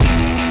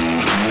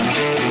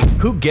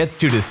Who Gets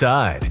to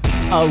Decide?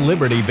 A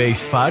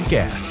liberty-based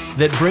podcast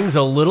that brings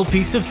a little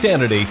piece of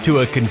sanity to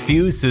a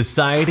confused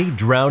society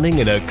drowning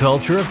in a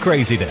culture of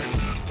craziness.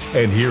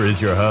 And here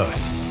is your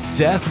host,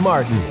 Seth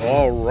Martin.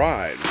 All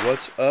right,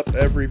 what's up,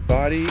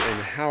 everybody,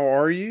 and how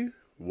are you?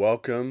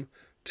 Welcome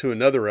to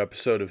another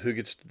episode of Who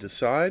Gets to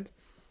Decide.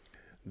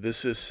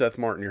 This is Seth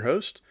Martin, your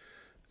host.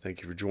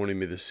 Thank you for joining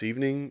me this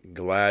evening.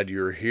 Glad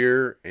you're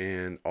here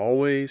and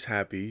always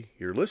happy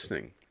you're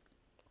listening.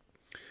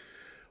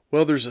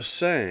 Well, there's a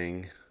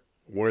saying,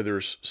 where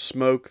there's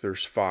smoke,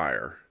 there's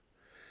fire.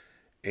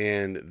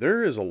 And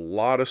there is a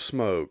lot of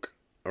smoke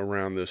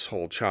around this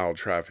whole child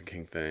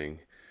trafficking thing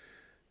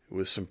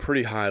with some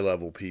pretty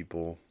high-level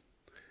people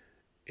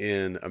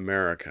in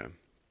America.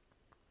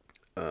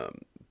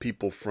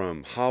 People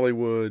from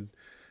Hollywood,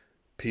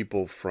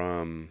 people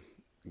from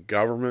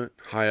government,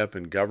 high up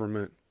in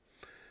government.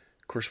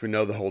 Of course, we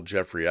know the whole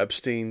Jeffrey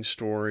Epstein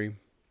story.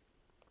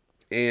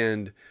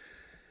 And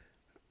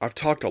I've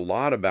talked a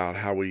lot about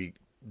how we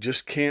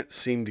just can't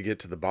seem to get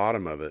to the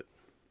bottom of it.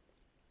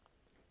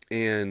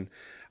 And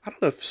I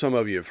don't know if some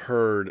of you have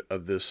heard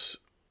of this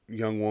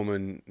young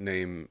woman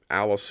named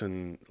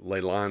Allison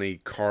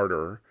Leilani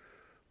Carter,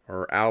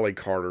 or Allie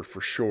Carter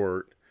for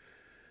short.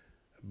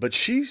 But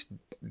she's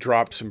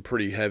dropped some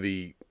pretty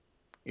heavy,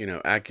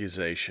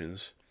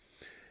 accusations.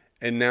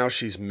 And now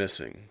she's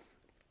missing.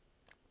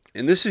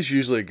 And this is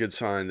usually a good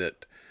sign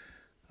that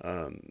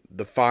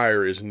the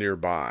fire is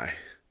nearby.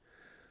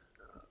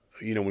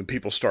 When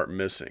people start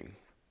missing.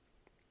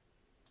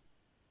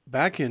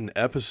 Back in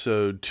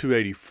episode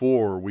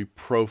 284, we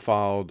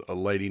profiled a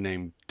lady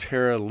named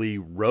Tara Lee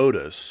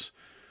Rodas,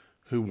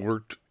 who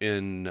worked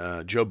in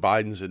Joe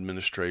Biden's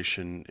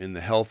administration in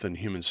the Health and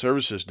Human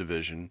Services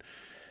Division.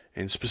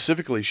 And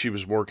specifically, she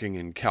was working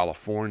in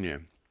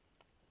California.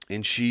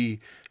 And she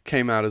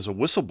came out as a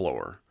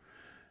whistleblower.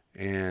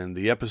 And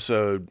the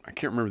episode, I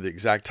can't remember the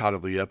exact title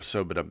of the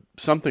episode, but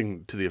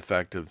something to the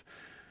effect of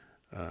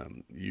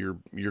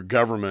your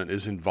government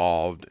is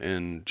involved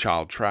in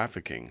child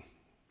trafficking.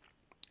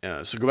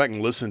 So go back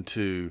and listen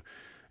to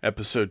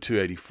episode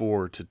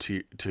 284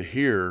 to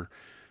hear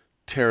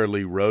Tara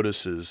Lee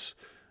Rodas's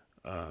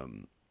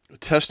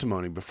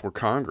testimony before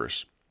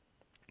Congress.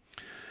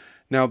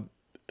 Now,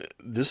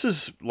 this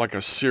is like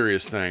a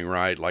serious thing,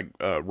 right? Like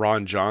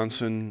Ron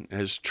Johnson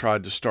has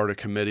tried to start a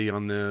committee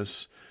on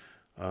this.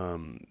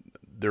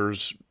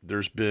 There's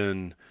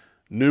been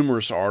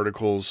numerous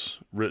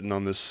articles written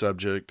on this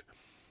subject,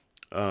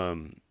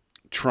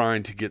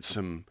 trying to get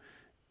some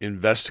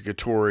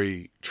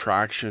investigatory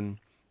traction,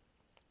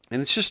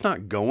 and it's just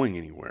not going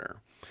anywhere.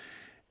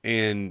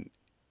 And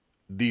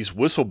these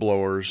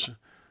whistleblowers,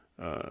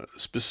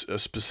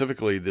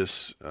 specifically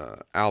this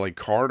Allie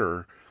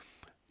Carter,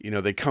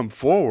 they come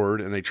forward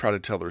and they try to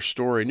tell their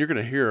story, and you're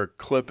going to hear a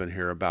clip in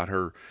here about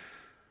her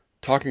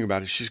talking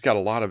about it. She's got a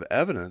lot of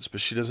evidence, but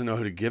she doesn't know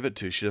who to give it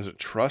to. She doesn't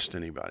trust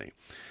anybody.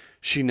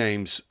 She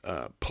names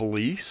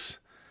police.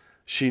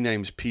 She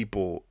names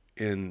people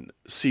in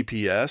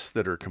CPS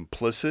that are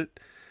complicit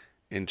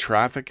in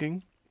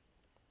trafficking.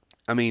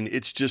 I mean,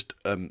 it's just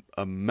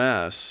a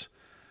mess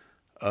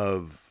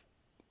of,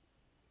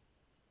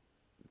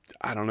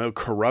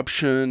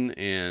 corruption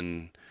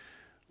and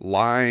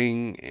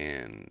lying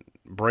and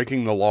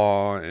breaking the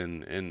law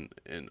and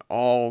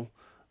all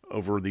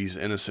over these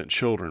innocent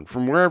children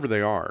from wherever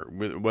they are,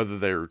 whether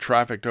they're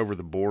trafficked over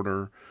the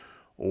border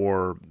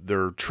or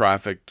they're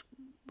trafficked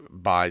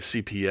by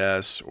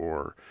CPS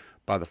or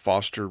by the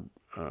foster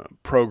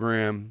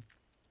program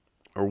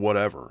or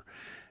whatever.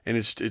 And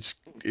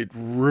it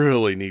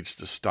really needs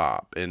to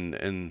stop.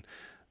 And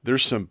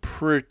there's some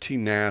pretty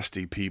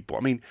nasty people.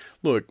 I mean,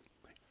 look,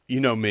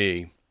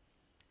 me,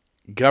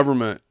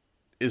 government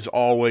is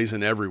always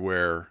and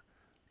everywhere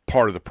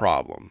part of the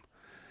problem.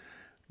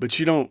 But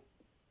you don't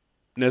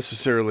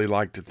necessarily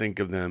like to think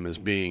of them as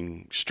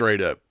being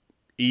straight up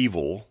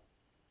evil,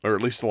 or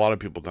at least a lot of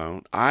people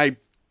don't. I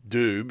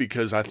do,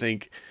 because I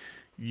think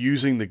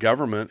using the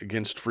government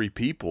against free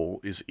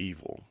people is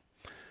evil.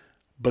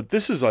 But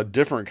this is a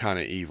different kind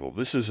of evil.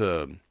 This is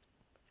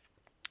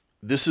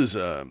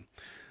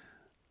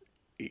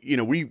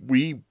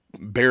we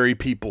bury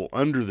people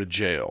under the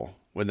jail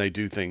when they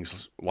do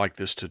things like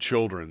this to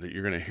children that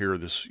you're going to hear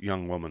this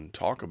young woman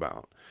talk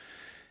about.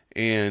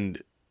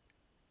 And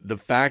the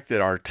fact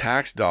that our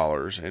tax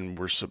dollars and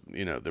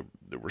that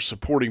we're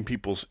supporting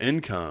people's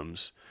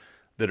incomes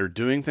that are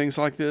doing things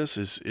like this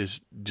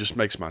is just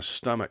makes my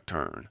stomach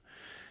turn.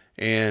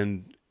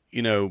 And,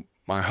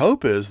 my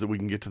hope is that we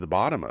can get to the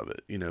bottom of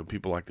it.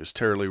 People like this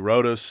Tara Lee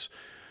Rodas,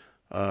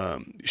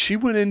 she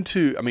went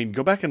into,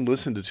 go back and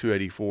listen to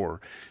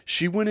 284.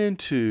 She went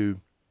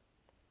into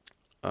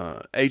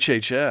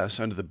HHS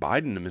under the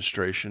Biden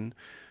administration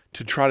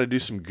to try to do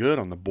some good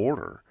on the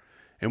border.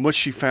 And what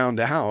she found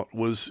out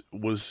was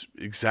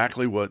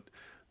exactly what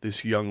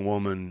this young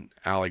woman,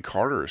 Allie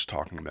Carter, is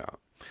talking about.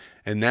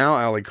 And now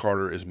Allie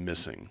Carter is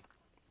missing.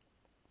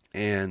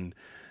 And,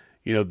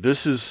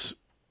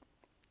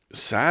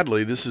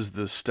 sadly, this is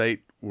the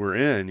state we're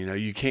in.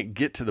 You can't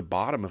get to the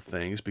bottom of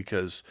things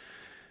because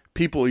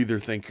people either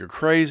think you're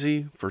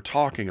crazy for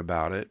talking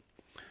about it,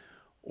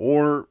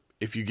 or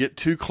if you get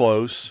too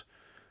close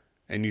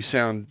and you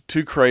sound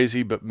too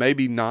crazy, but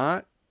maybe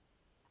not,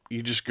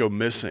 you just go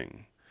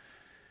missing.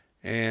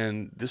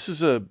 And this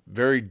is a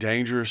very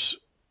dangerous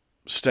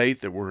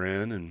state that we're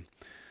in. And,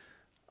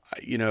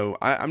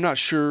 I'm not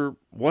sure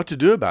what to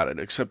do about it,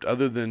 except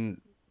other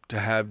than to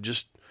have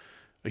just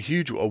a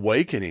huge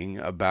awakening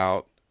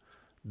about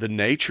the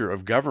nature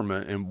of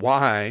government and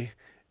why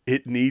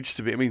it needs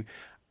to be. I mean,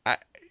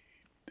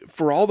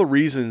 for all the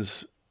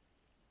reasons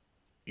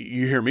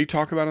you hear me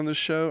talk about on this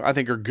show, I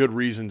think are good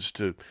reasons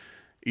to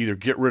either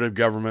get rid of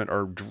government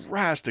or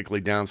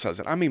drastically downsize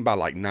it. I mean, by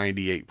like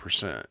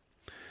 98%.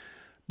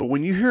 But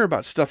when you hear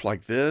about stuff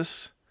like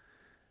this,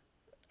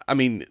 I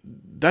mean,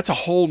 that's a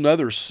whole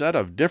nother set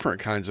of different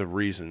kinds of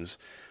reasons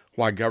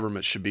why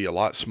government should be a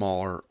lot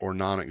smaller or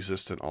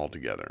non-existent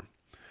altogether.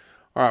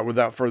 All right,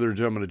 without further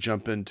ado, I'm going to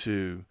jump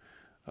into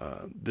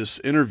this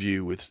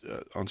interview with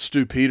on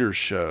Stu Peters'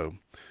 show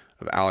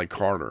of Allie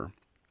Carter.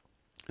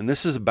 And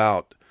this is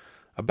about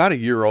a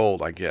year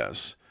old, I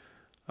guess.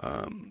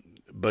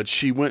 But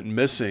she went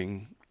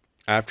missing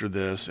after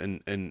this,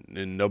 and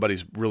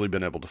nobody's really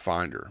been able to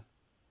find her.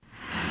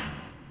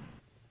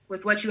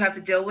 With what you have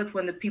to deal with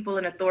when the people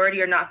in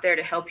authority are not there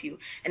to help you.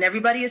 And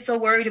everybody is so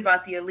worried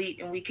about the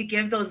elite. And we could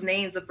give those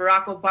names of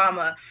Barack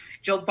Obama,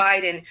 Joe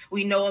Biden.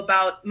 We know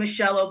about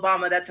Michelle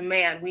Obama, that's a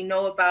man. We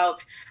know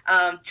about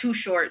Too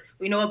Short.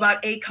 We know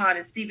about Akon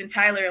and Steven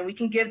Tyler. And we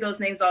can give those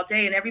names all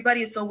day. And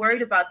everybody is so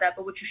worried about that.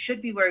 But what you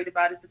should be worried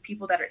about is the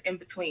people that are in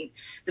between.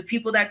 The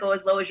people that go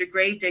as low as your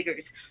grave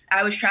diggers.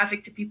 I was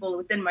trafficked to people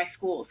within my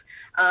schools.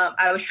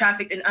 I was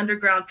trafficked in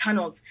underground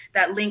tunnels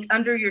that link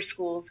under your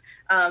schools,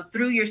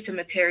 through your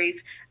cemeteries,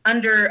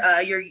 under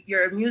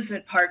your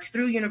amusement parks,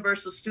 through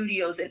Universal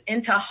Studios, and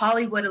into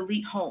Hollywood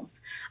elite homes,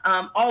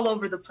 all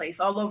over the place,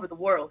 all over the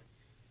world.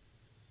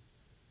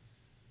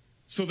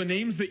 So the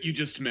names that you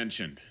just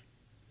mentioned,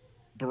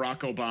 Barack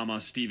Obama,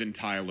 Steven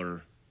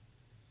Tyler,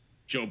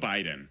 Joe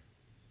Biden,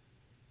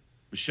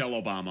 Michelle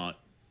Obama,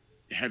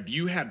 have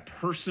you had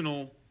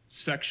personal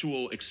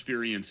sexual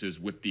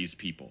experiences with these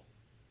people?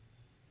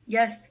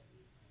 Yes.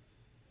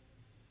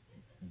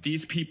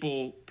 These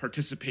people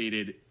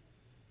participated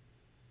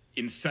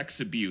in sex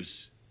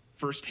abuse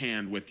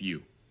firsthand with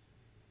you?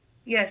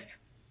 Yes.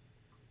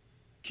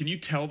 Can you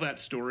tell that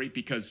story?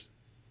 Because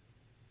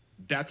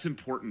that's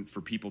important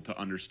for people to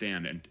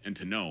understand and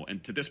to know.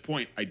 And to this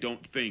point, I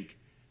don't think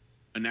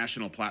a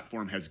national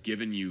platform has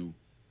given you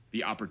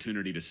the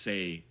opportunity to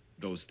say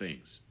those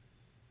things.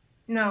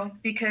 No,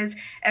 because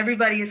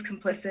everybody is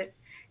complicit.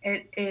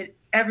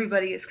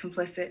 Everybody is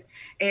complicit.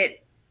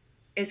 It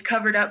is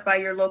covered up by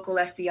your local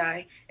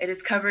FBI. It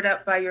is covered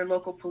up by your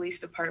local police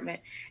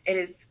department. It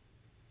is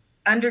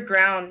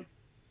underground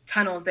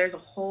tunnels. There's a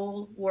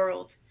whole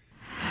world.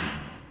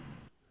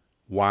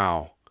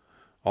 Wow.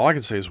 All I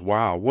can say is,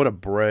 wow, what a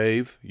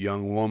brave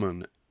young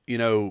woman.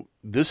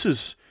 This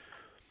is,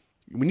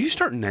 when you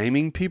start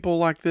naming people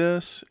like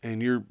this,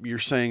 and you're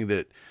saying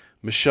that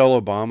Michelle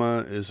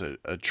Obama is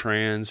a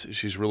trans,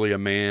 she's really a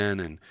man,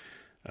 and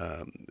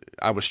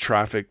I was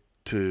trafficked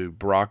to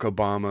Barack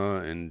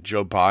Obama and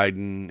Joe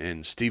Biden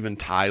and Steven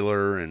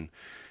Tyler, and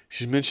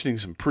she's mentioning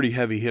some pretty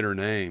heavy hitter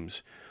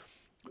names.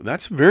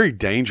 That's a very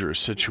dangerous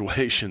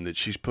situation that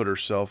she's put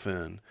herself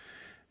in.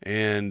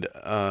 And,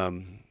 I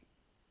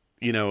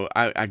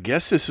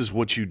guess this is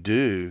what you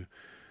do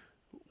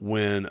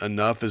when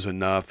enough is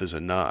enough is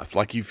enough.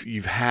 Like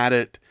you've had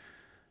it.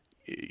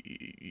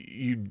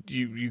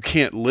 You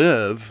can't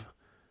live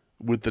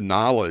with the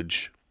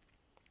knowledge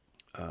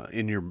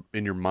in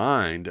your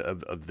mind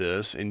of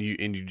this, and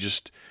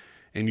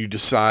you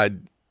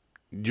decide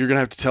you're gonna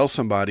have to tell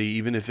somebody,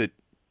 even if it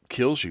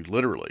kills you,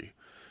 literally.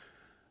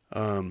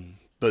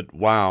 But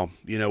wow,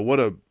 what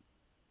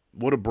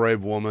a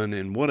brave woman,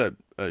 and what a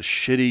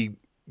shitty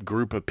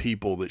group of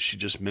people that she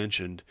just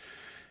mentioned.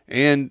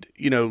 And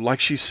like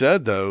she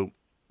said, though,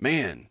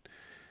 man,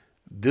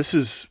 this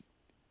is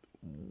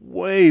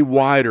way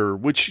wider,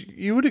 which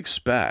you would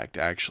expect,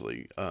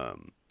 actually,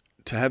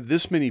 to have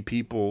this many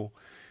people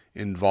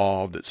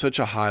involved at such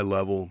a high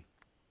level.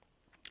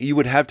 You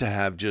would have to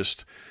have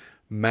just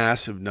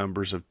massive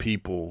numbers of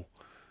people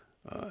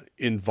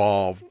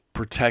involved,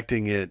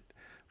 protecting it,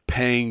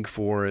 paying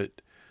for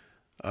it.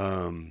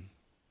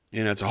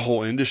 It's a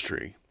whole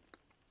industry.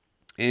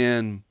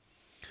 And,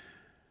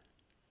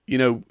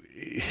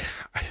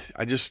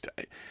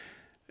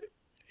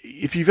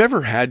 if you've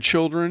ever had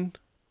children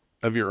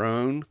of your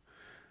own,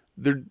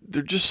 they're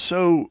just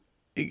so,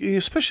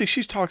 especially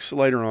she talks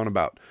later on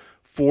about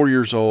 4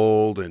 years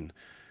old, and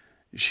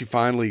she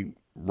finally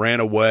ran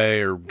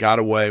away or got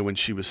away when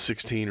she was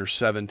 16 or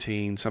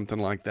 17, something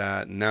like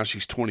that. And now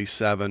she's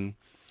 27.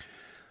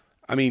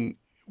 I mean,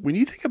 when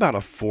you think about a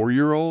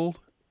 4-year-old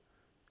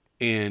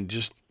and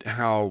just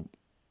how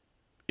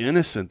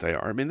innocent they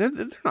are, I mean, they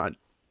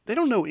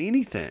don't know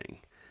anything.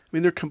 I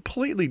mean, they're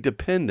completely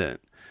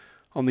dependent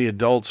on the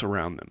adults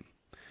around them.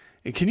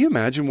 And can you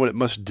imagine what it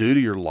must do to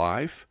your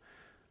life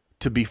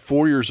to be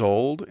 4 years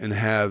old and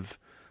have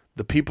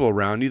the people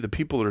around you, the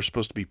people that are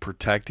supposed to be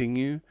protecting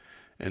you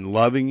and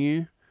loving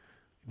you,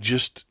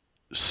 just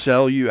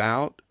sell you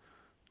out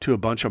to a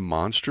bunch of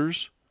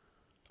monsters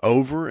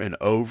over and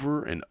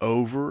over and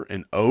over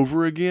and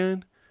over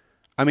again.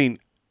 I mean,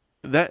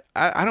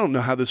 I don't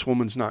know how this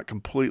woman's not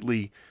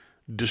completely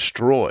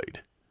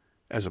destroyed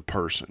as a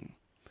person.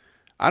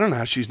 I don't know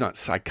how she's not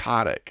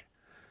psychotic.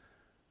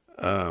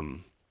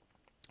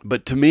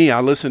 But to me,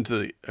 I listened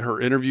to her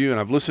interview, and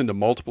I've listened to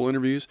multiple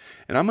interviews,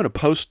 and I'm going to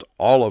post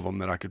all of them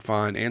that I could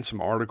find and some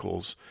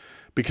articles,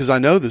 because I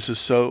know this is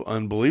so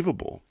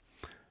unbelievable.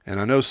 And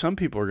I know some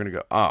people are going to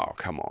go, "Oh,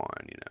 come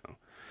on,"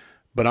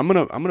 But I'm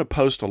going to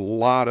post a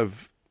lot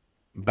of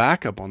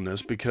backup on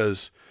this,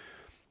 because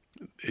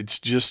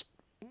it's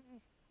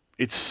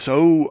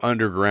so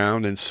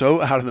underground and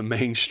so out of the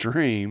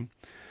mainstream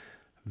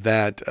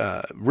that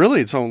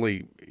really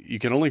you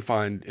can only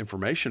find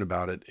information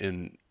about it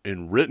in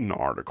written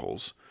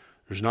articles.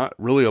 There's not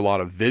really a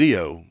lot of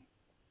video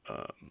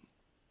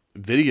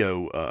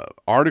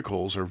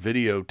articles or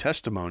video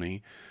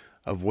testimony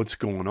of what's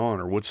going on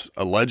or what's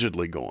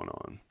allegedly going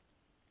on.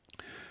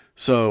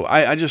 So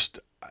I just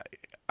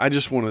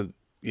want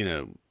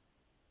to,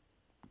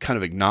 kind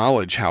of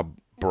acknowledge how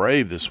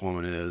brave this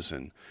woman is,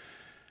 and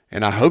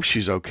I hope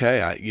she's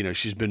okay.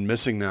 She's been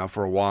missing now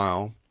for a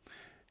while,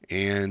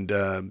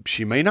 and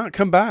she may not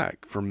come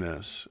back from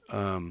this.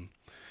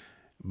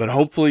 But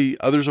hopefully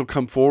others will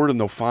come forward and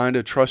they'll find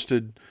a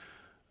trusted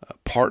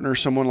partner,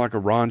 someone like a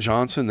Ron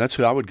Johnson. That's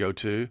who I would go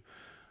to.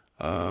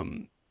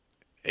 And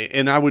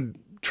I would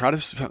try to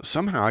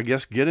somehow, I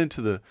guess, get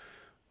into the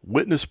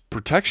witness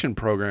protection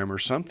program or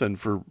something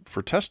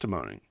for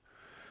testimony.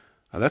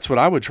 That's what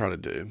I would try to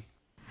do.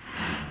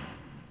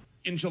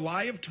 In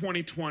July of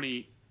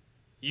 2020,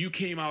 you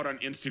came out on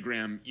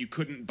Instagram. You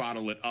couldn't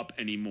bottle it up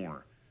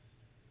anymore.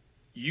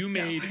 You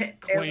made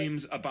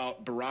claims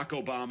about Barack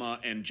Obama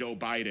and Joe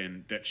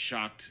Biden that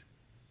shocked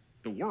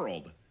the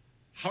world.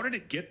 How did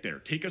it get there?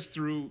 Take us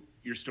through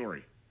your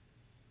story.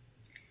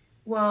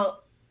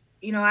 Well,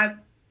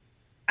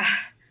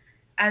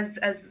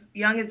 as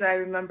young as I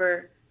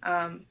remember,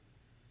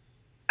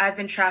 I've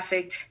been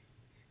trafficked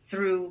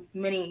through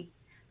many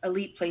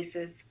elite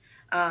places.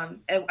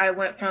 I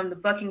went from the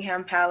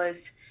Buckingham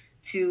Palace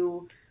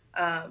to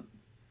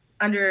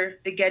under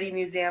the Getty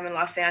Museum in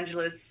Los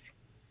Angeles,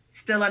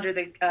 still under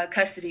the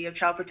custody of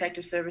Child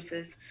Protective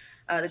Services,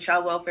 the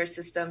child welfare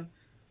system.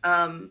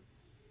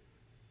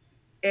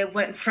 It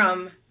went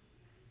from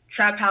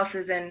trap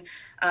houses in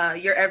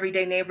your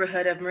everyday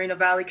neighborhood of Moreno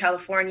Valley,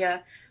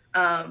 California,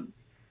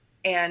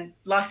 and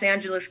Los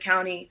Angeles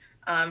County,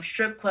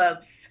 strip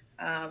clubs,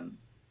 and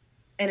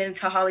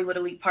into Hollywood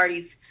elite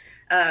parties.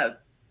 There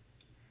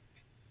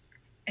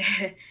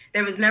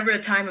was never a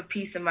time of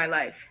peace in my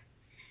life.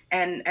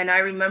 And I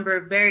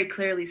remember very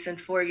clearly, since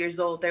 4 years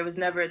old, there was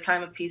never a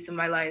time of peace in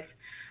my life.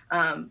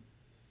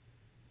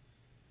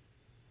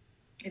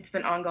 It's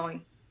been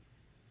ongoing.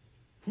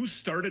 Who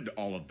started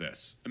all of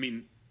this? I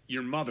mean,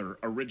 your mother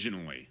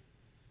originally.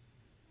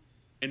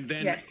 And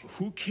then Yes.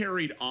 Who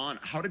carried on?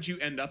 How did you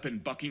end up in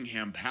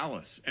Buckingham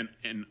Palace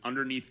and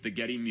underneath the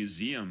Getty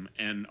Museum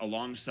and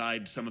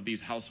alongside some of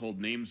these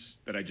household names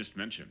that I just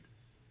mentioned?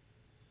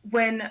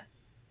 When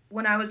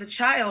I was a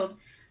child,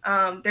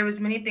 there was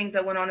many things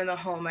that went on in the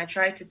home. I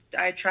tried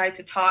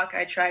to talk.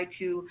 I tried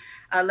to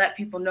let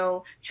people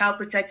know. Child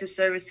Protective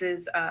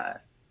Services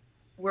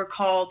were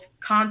called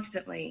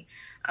constantly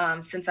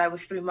since I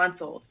was 3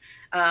 months old.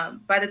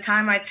 By the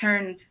time I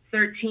turned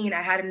 13,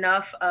 I had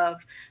enough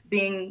of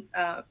being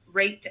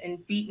raped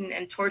and beaten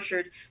and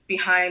tortured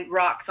behind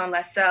rocks on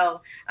La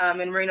Salle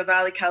in Moreno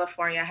Valley,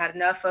 California. I had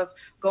enough of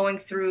going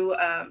through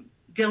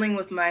dealing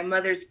with my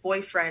mother's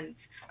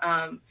boyfriends.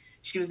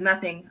 She was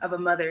nothing of a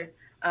mother.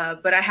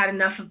 But I had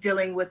enough of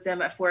dealing with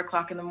them at 4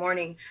 o'clock in the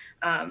morning.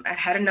 I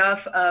had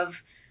enough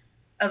of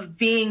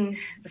being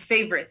the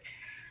favorite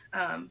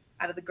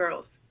out of the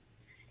girls,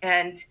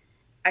 and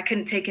I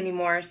couldn't take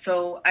anymore.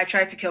 So I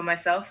tried to kill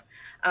myself.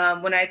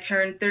 When I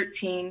turned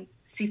 13,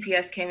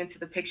 CPS came into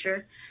the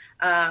picture.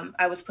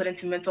 I was put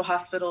into mental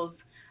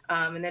hospitals,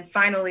 and then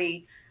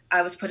finally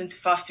I was put into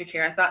foster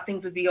care. I thought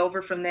things would be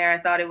over from there. I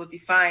thought it would be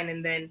fine,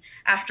 and then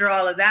after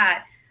all of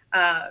that,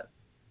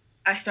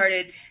 I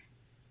started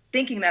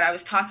thinking that I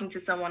was talking to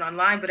someone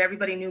online, but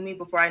everybody knew me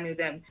before I knew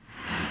them.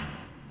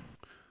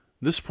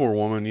 This poor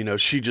woman,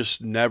 she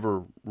just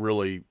never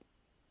really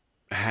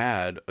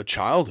had a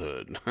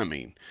childhood. I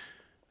mean,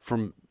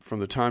 from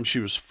the time she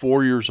was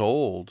 4 years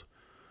old,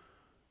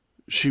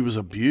 she was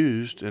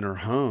abused in her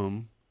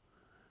home.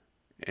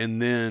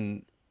 And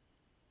then,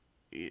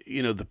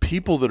 the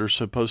people that are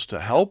supposed to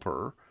help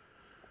her,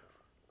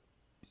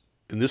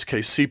 in this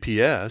case,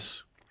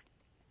 CPS,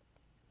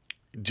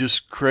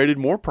 just created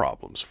more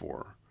problems for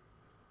her.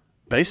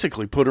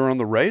 Basically put her on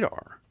the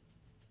radar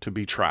to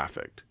be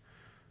trafficked.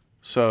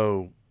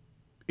 So,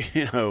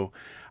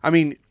 I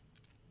mean,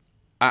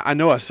 I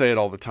know I say it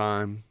all the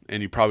time,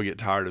 and you probably get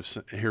tired of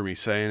hearing me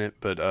saying it,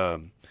 but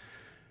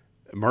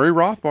Murray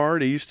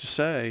Rothbard, he used to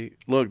say,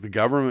 look, the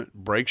government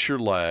breaks your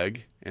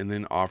leg and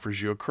then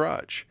offers you a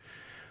crutch.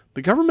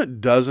 The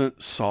government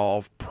doesn't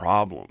solve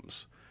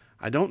problems.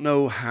 I don't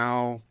know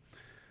how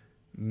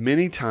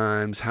many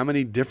times, how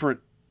many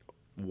different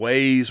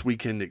ways we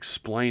can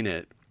explain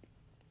it.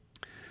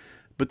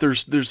 But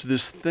there's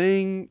this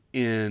thing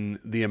in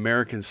the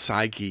American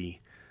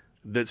psyche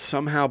that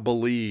somehow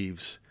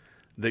believes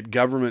that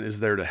government is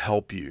there to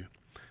help you.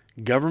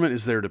 Government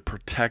is there to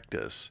protect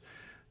us.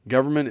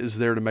 Government is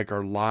there to make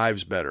our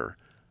lives better.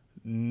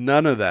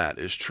 None of that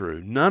is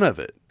true. None of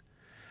it.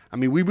 I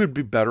mean, we would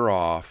be better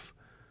off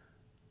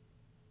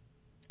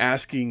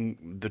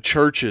asking the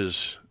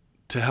churches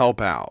to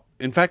help out.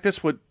 In fact,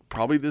 that's what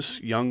probably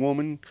this young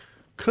woman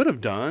could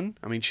have done.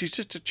 I mean, she's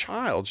just a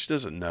child. She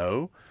doesn't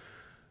know.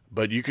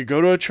 But you could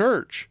go to a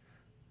church.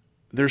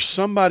 There's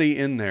somebody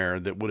in there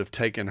that would have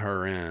taken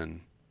her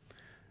in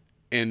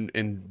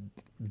and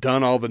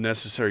done all the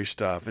necessary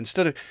stuff.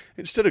 Instead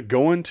of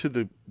going to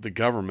the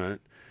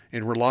government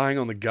and relying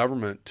on the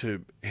government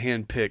to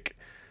handpick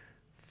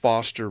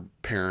foster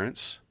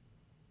parents,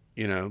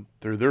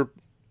 through their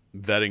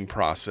vetting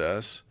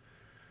process,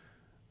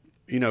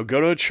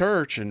 go to a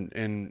church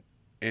and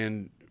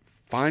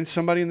find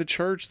somebody in the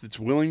church that's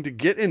willing to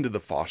get into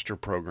the foster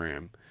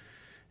program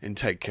and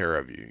take care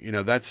of you.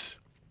 That's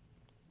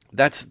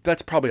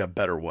probably a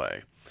better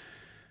way.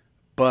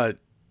 But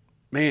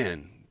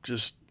man,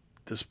 just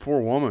this poor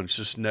woman's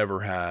just never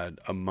had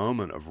a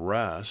moment of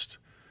rest.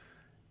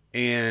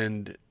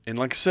 And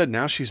like I said,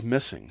 now she's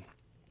missing.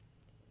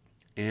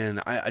 And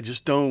I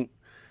just don't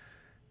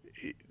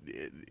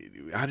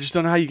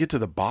know how you get to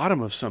the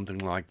bottom of something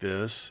like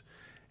this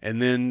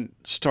and then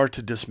start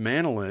to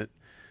dismantle it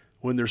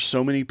when there's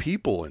so many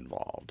people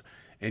involved.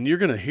 And you're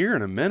going to hear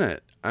in a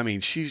minute, I mean,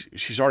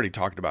 she's already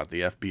talked about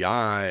the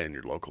FBI and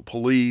your local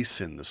police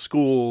and the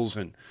schools,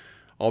 and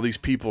all these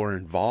people are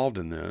involved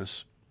in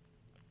this.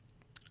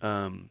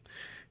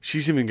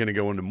 She's even going to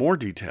go into more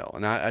detail,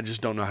 and I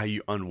just don't know how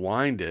you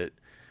unwind it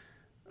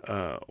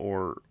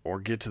or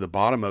get to the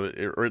bottom of it,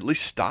 or at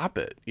least stop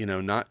it.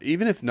 Not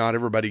even if not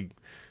everybody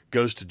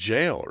goes to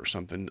jail or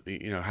something.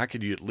 How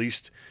could you at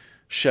least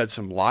shed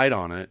some light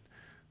on it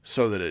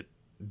so that it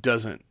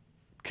doesn't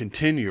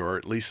continue, or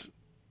at least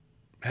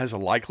has a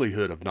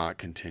likelihood of not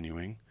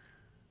continuing?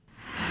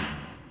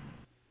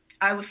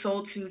 I was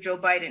sold to Joe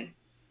Biden.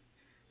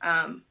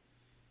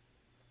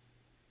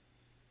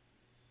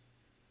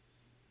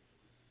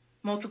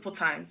 Multiple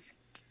times.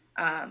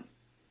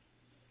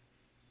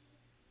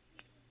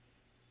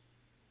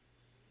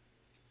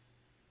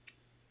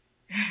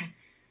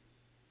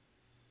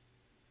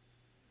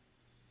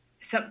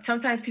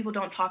 Sometimes people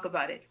don't talk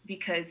about it,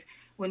 because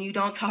when you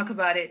don't talk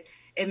about it,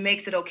 it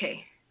makes it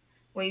okay.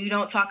 When you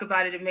don't talk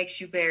about it, it makes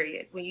you bury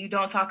it. When you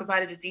don't talk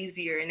about it, it's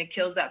easier, and it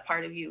kills that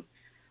part of you.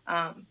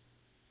 I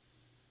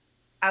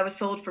was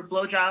sold for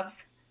blowjobs.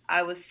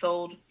 I was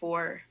sold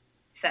for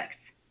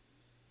sex.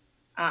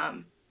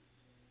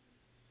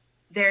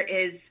 There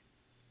is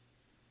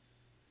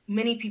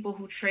many people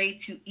who trade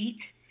to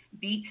eat,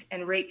 beat,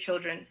 and rape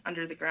children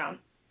under the ground.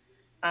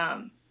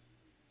 I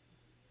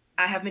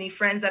have many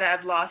friends that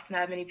I've lost, and I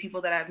have many people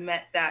that I've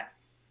met that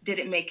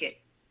didn't make it,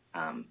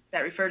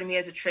 that refer to me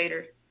as a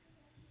traitor.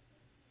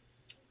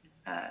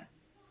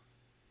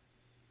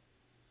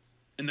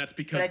 And that's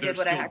because they're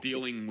still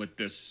dealing with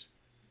this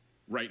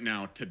right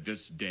now to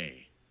this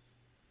day.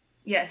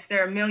 Yes,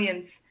 there are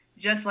millions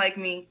just like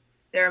me.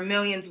 There are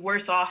millions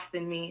worse off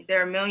than me.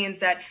 There are millions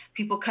that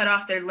people cut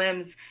off their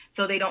limbs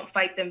so they don't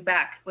fight them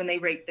back when they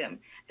rape them.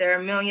 There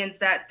are millions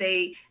that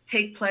they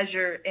take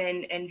pleasure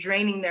in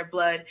draining their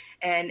blood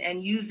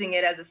and using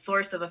it as a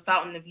source of a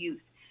fountain of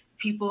youth.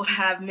 People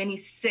have many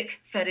sick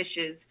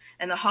fetishes,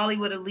 and the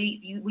Hollywood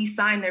elite, we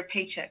sign their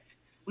paychecks.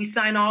 We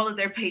sign all of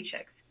their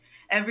paychecks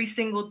every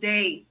single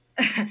day.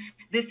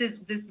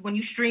 This when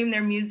you stream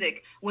their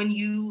music, when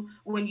you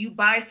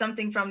buy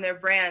something from their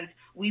brands,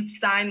 we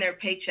sign their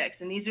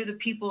paychecks. And these are the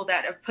people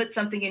that have put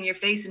something in your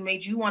face and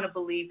made you want to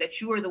believe that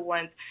you are the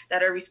ones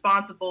that are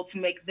responsible to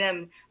make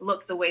them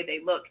look the way they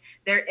look.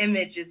 Their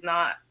image is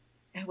not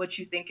what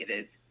you think it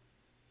is.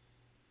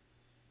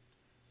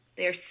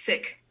 They're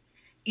sick,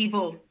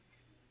 evil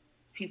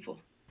people.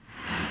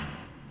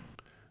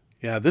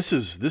 Yeah, this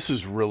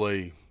is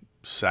really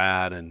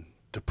sad and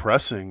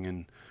depressing,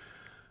 and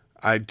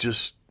I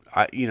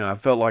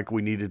felt like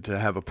we needed to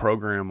have a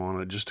program on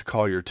it just to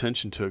call your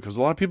attention to it, because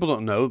a lot of people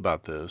don't know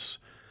about this.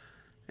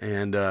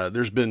 And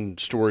there's been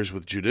stories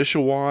with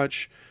Judicial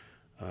Watch,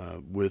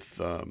 with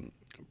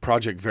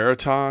Project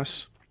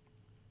Veritas,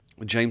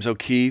 with James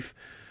O'Keefe.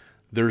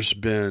 There's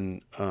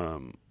been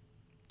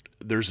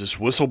there's this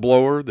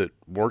whistleblower that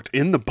worked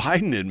in the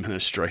Biden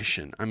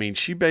administration. I mean,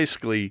 she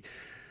basically,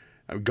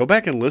 go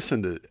back and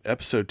listen to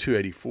episode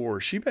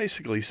 284. She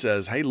basically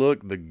says, hey,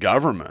 look, the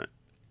government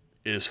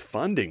is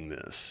funding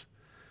this.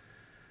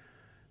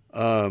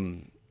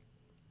 It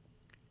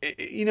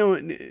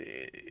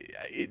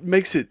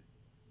makes it,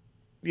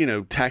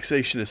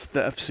 taxation as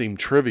theft seem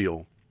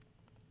trivial.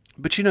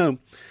 But,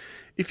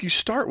 if you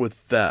start with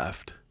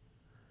theft,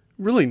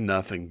 really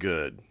nothing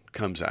good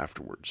comes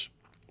afterwards.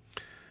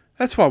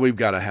 That's why we've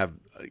got to have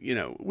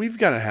we've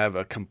got to have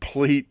a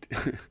complete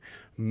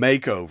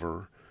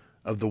makeover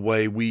of the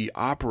way we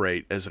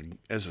operate as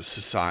a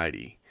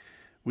society.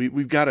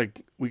 We've got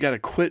to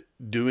quit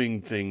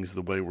doing things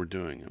the way we're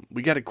doing them.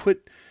 We got to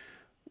quit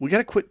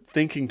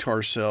thinking to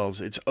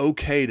ourselves it's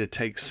okay to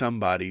take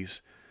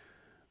somebody's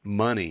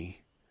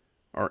money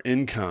or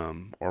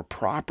income or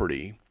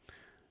property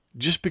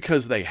just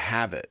because they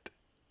have it.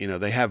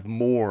 They have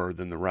more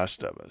than the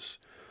rest of us.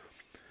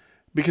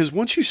 Because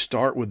once you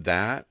start with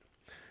that,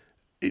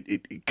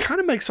 it kind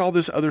of makes all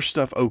this other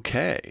stuff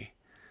okay.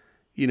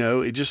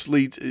 It just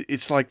leads,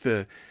 it's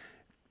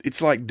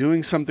like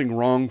doing something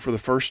wrong for the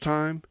first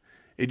time.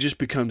 It just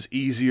becomes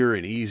easier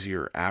and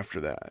easier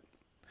after that.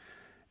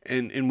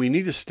 And we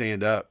need to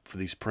stand up for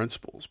these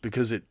principles,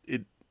 because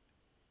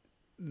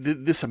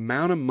this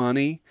amount of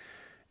money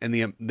and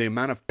the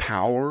amount of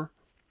power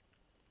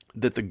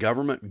that the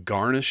government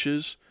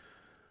garnishes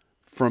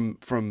from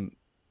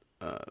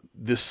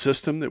this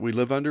system that we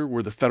live under,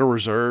 where the Federal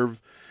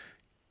Reserve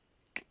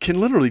can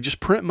literally just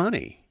print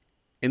money,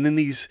 and then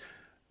these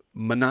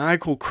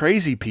maniacal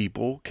crazy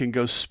people can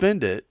go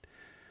spend it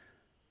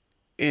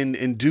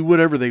and do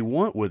whatever they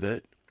want with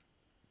it,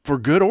 for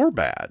good or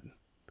bad,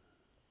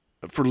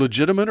 for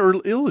legitimate or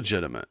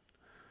illegitimate,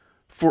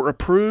 for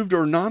approved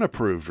or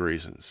non-approved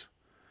reasons.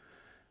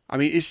 I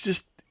mean, it's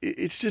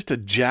just a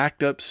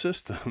jacked up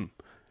system.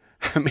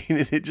 I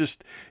mean,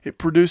 it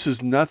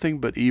produces nothing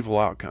but evil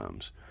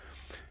outcomes.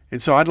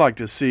 And so I'd like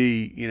to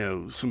see,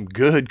 some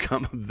good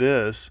come of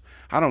this.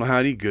 I don't know how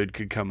any good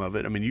could come of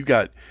it. I mean,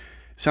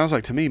 sounds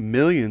like to me,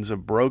 millions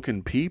of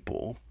broken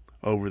people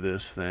over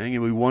this thing.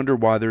 And we wonder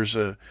why there's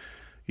a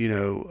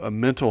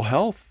mental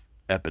health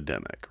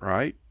epidemic,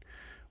 right?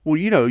 Well,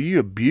 you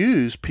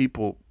abuse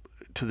people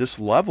to this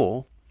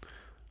level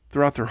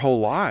throughout their whole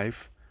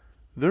life,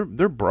 they're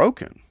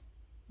broken.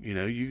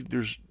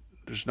 There's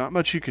not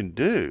much you can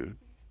do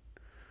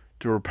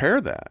to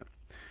repair that.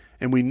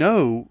 And we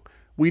know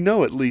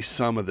at least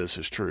some of this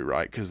is true,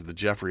 right? Because of the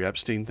Jeffrey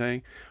Epstein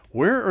thing.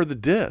 Where are the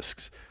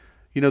discs?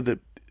 That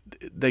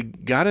they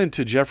got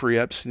into Jeffrey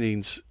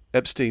Epstein's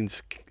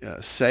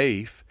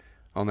safe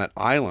on that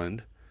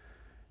island,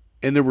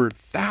 and there were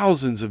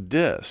thousands of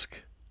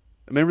discs.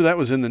 Remember, that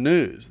was in the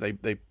news.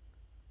 They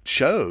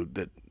showed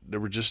that there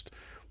were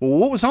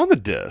what was on the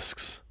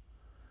discs?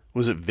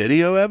 Was it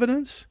video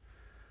evidence?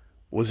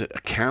 Was it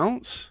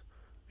accounts?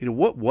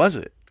 What was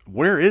it?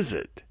 Where is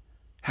it?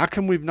 How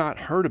come we've not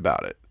heard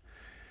about it?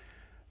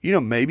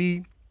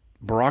 Maybe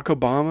Barack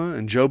Obama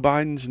and Joe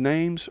Biden's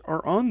names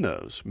are on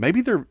those.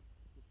 Maybe their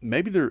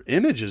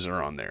images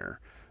are on there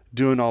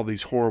doing all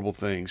these horrible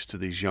things to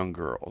these young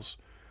girls.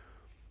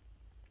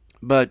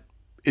 But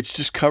it's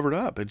just covered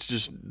up.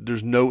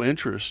 There's no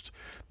interest.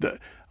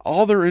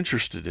 All they're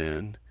interested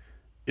in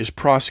is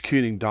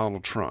prosecuting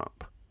Donald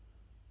Trump.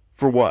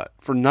 For what?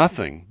 For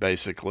nothing,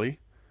 basically.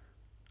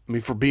 I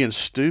mean, for being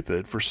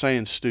stupid, for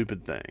saying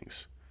stupid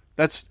things.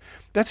 That's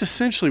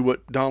essentially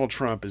what Donald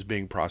Trump is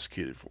being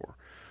prosecuted for.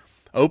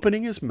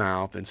 Opening his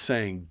mouth and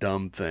saying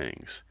dumb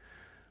things.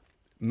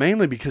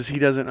 Mainly because he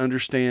doesn't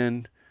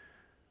understand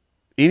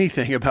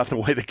anything about the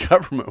way the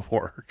government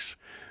works.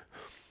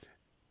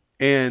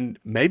 And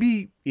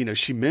maybe,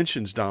 she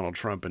mentions Donald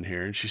Trump in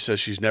here, and she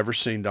says she's never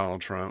seen Donald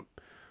Trump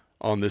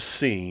on this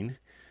scene,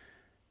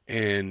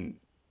 and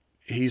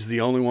he's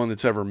the only one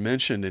that's ever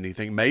mentioned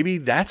anything. Maybe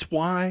that's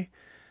why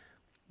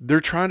they're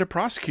trying to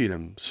prosecute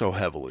him so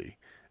heavily.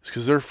 It's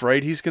because they're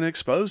afraid he's going to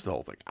expose the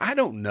whole thing. I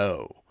don't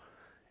know.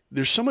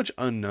 There's so much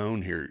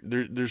unknown here.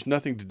 There's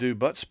nothing to do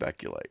but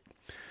speculate.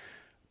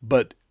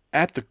 But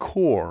at the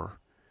core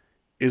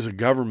is a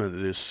government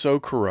that is so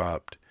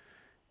corrupt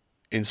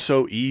and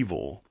so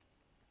evil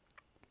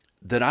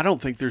that I don't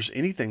think there's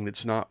anything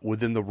that's not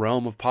within the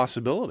realm of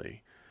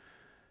possibility.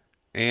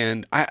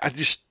 And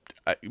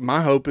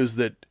my hope is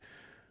that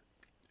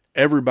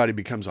everybody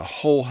becomes a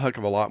whole heck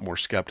of a lot more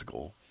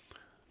skeptical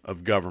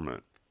of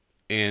government.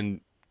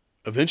 And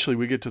eventually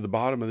we get to the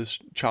bottom of this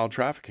child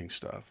trafficking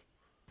stuff.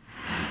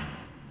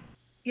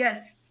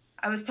 Yes,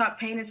 I was taught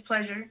pain is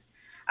pleasure.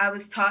 I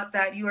was taught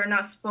that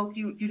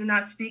you do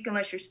not speak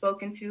unless you're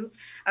spoken to.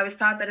 I was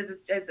taught that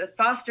as a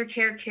foster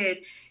care kid,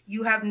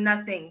 you have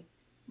nothing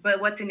but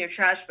what's in your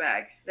trash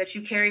bag that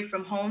you carry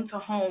from home to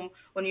home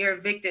when you're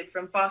evicted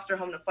from foster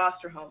home to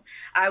foster home.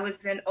 I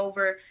was in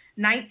over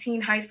 19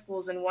 high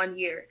schools in 1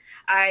 year.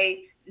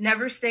 I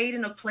never stayed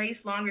in a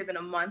place longer than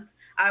a month.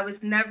 I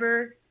was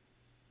never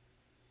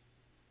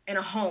in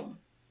a home.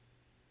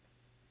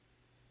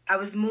 I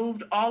was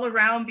moved all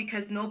around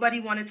because nobody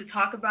wanted to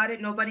talk about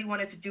it. Nobody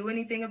wanted to do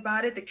anything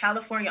about it. The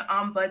California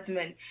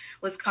Ombudsman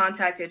was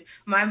contacted.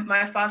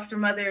 My foster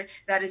mother,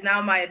 that is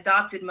now my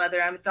adopted mother,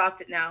 I'm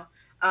adopted now.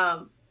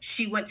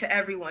 She went to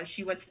everyone.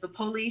 She went to the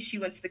police. She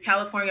went to the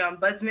California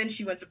Ombudsman.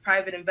 She went to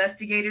private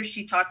investigators.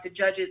 She talked to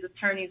judges,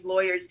 attorneys,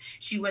 lawyers.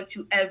 She went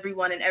to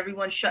everyone, and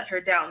everyone shut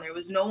her down. There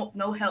was no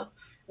help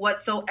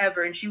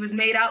whatsoever. And she was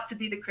made out to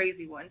be the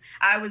crazy one.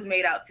 I was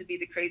made out to be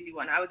the crazy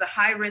one. I was a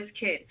high-risk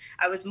kid.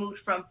 I was moved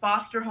from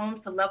foster homes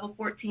to level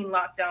 14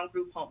 lockdown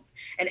group homes.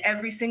 And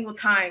every single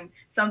time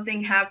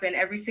something happened,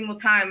 every single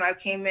time I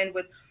came in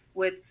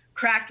with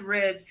cracked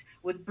ribs,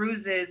 with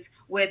bruises,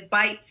 with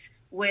bites,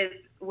 with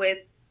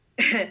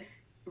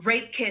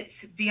rape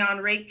kits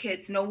beyond rape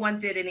kits. No one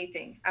did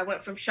anything. I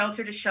went from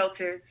shelter to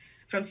shelter,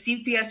 from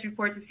CPS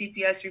report to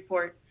CPS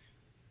report.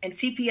 And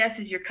CPS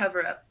is your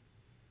cover-up.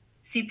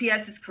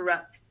 CPS is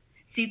corrupt.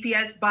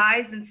 CPS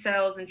buys and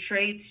sells and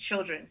trades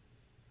children.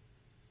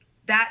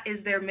 That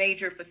is their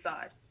major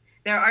facade.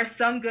 There are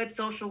some good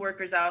social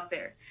workers out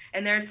there,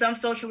 and there are some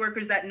social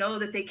workers that know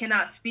that they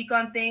cannot speak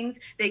on things,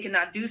 they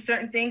cannot do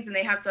certain things, and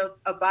they have to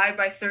abide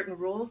by certain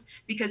rules,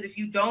 because if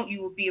you don't,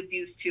 you will be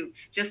abused too,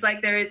 just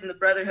like there is in the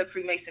Brotherhood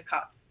Freemason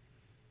Cops.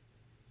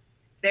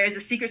 There is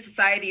a secret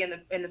society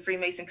in the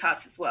Freemason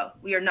Cops as well.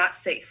 We are not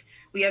safe.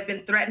 We have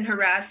been threatened,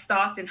 harassed,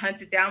 stalked, and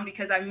hunted down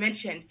because I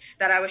mentioned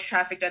that I was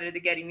trafficked under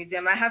the Getty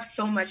Museum. I have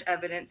so much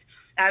evidence.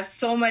 I have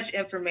so much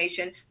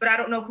information, but I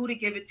don't know who to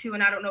give it to,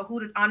 and I don't know who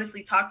to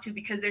honestly talk to,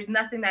 because there's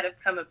nothing that have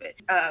come of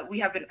it.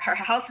 Our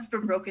house has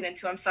been broken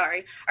into, I'm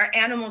sorry. Our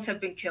animals have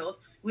been killed.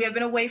 We have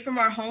been away from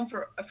our home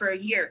for a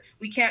year.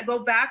 We can't go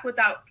back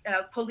without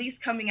police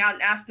coming out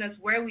and asking us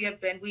where we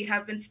have been. We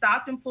have been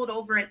stopped and pulled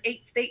over in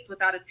 8 states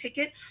without a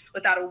ticket,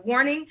 without a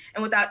warning,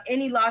 and without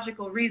any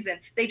logical reason.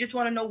 They just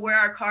want to know where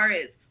our car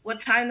is, what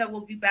time that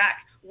we'll be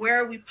back,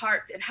 where are we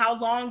parked, and how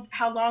long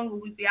will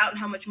we be out, and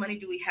how much money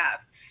do we have.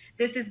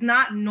 This is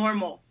not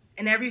normal,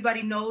 and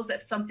everybody knows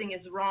that something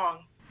is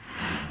wrong.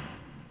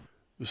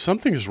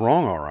 Something is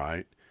wrong, all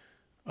right.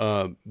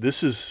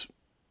 This is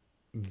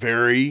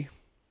very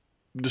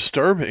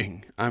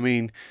disturbing. I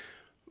mean,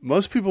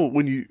 most people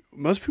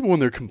when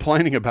they're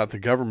complaining about the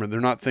government,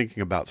 they're not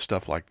thinking about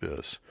stuff like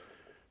this.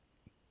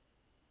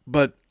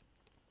 But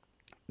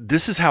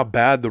this is how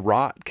bad the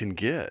rot can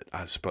get,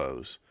 I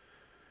suppose.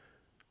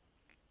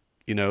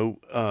 You know,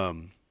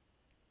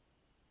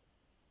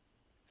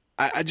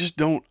 I just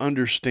don't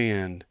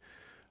understand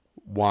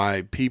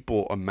why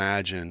people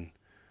imagine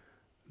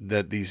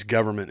that these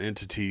government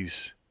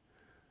entities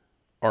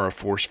are a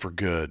force for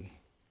good.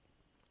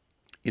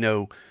 You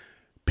know,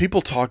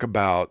 people talk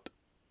about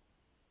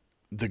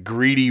the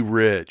greedy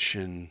rich,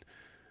 and,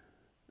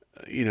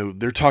 you know,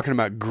 they're talking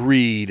about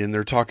greed, and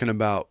they're talking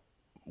about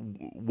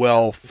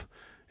wealth,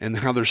 and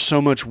how there's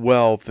so much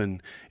wealth,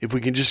 and if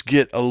we can just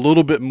get a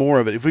little bit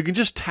more of it, if we can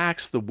just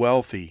tax the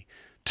wealthy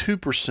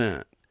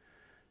 2%,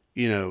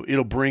 you know,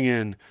 it'll bring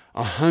in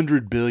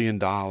 $100 billion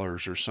or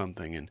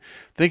something. And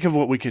think of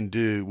what we can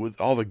do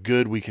with all the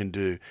good we can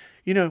do.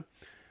 You know,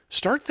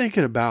 start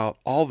thinking about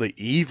all the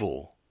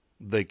evil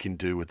they can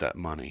do with that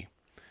money,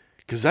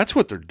 because that's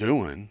what they're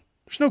doing.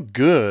 There's no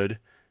good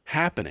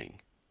happening.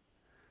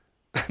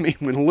 I mean,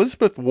 when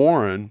Elizabeth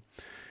Warren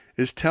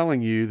is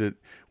telling you that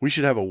we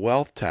should have a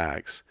wealth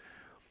tax,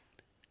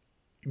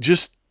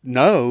 just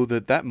know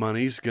that that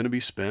money is going to be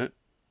spent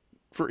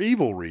for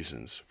evil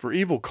reasons, for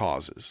evil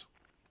causes.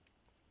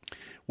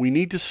 We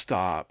need to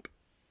stop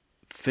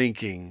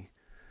thinking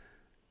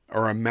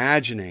or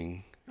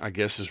imagining, I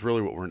guess is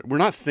really what we're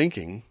not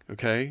thinking,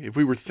 okay? If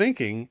we were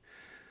thinking,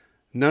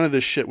 none of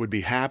this shit would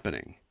be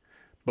happening.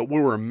 But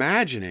we're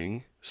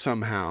imagining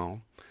somehow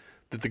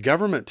that the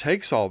government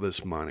takes all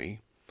this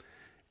money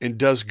and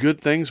does good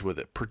things with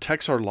it,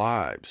 protects our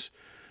lives,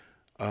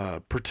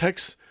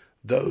 protects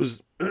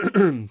those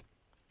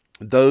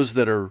those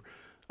that are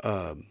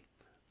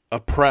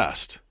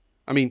oppressed.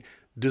 I mean,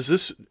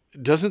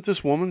 doesn't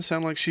this woman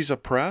sound like she's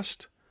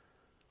oppressed?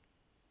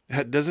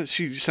 Doesn't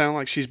she sound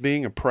like she's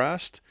being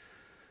oppressed?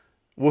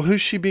 Well,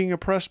 who's she being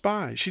oppressed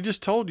by? She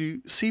just told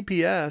you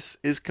CPS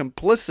is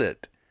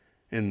complicit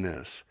in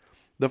this.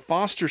 The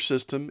foster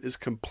system is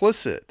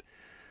complicit.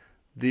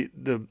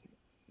 The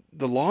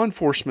law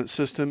enforcement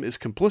system is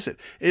complicit,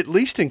 at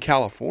least in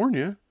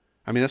California.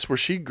 I mean, that's where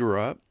she grew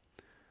up.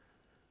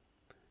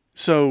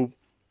 So,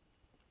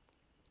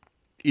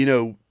 you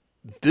know,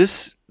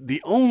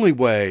 the only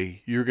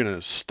way you're going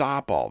to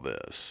stop all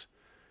this,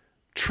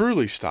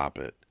 truly stop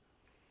it,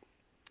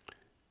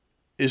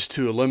 is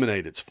to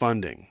eliminate its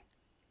funding.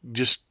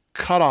 Just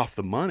cut off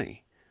the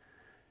money.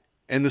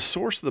 And the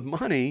source of the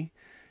money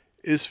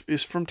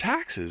is from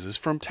taxes, is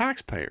from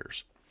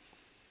taxpayers.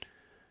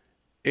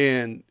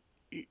 And,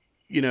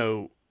 you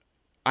know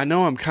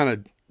I'm kind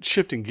of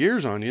shifting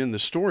gears on you, and the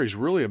story's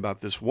really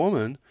about this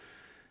woman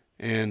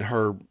and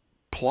her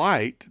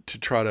plight to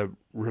try to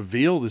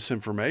reveal this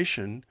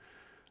information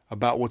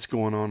about what's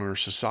going on in our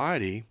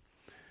society.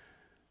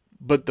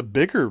 But the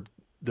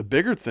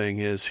bigger thing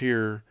is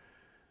here,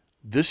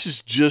 this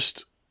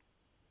is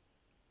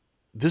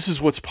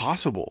what's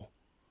possible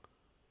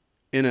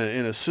in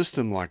a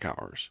system like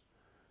ours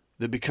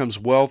that becomes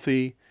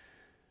wealthy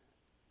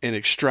and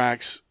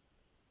extracts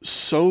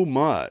so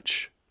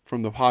much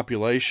from the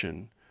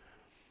population.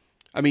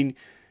 I mean,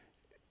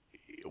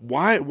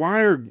 why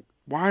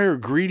are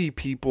greedy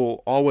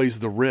people always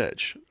the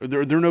rich? Are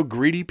there no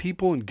greedy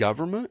people in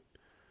government?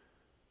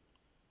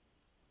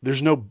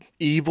 There's no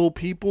evil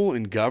people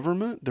in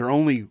government. They're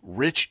only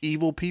rich,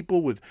 evil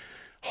people with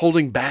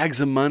holding bags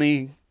of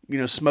money,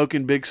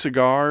 smoking big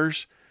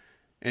cigars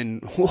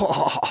and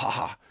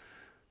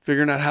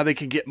figuring out how they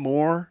can get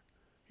more,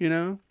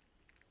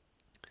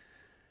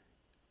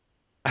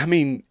 I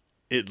mean,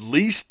 at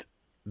least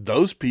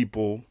those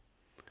people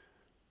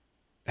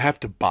have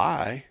to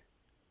buy,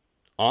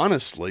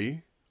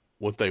 honestly,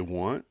 what they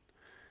want.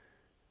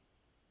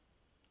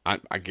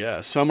 I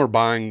guess some are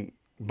buying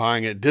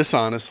it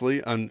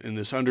dishonestly in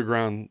this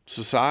underground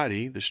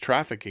society, this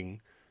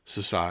trafficking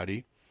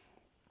society.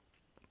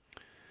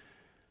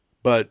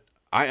 But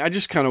I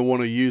just kind of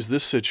want to use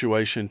this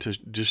situation to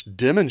just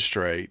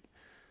demonstrate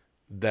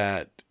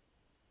that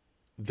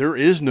there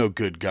is no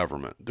good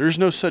government. There's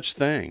no such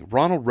thing.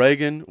 Ronald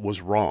Reagan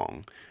was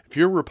wrong. If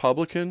you're a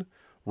Republican,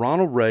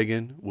 Ronald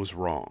Reagan was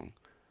wrong.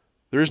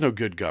 There is no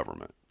good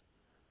government.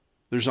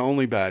 There's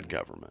only bad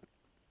government.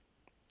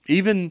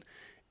 Even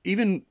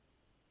in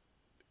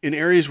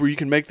areas where you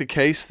can make the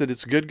case that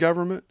it's good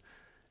government,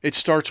 it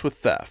starts with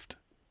theft.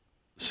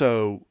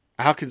 So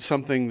how can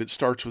something that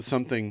starts with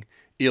something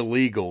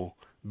illegal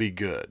be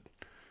good?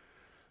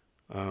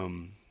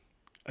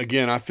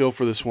 Again, I feel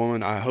for this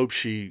woman. I hope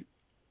she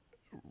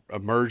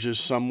emerges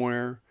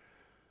somewhere.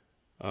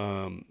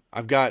 I'm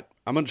going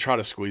to try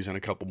to squeeze in a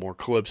couple more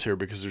clips here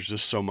because there's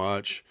just so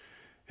much,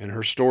 and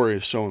her story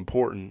is so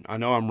important. I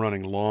know I'm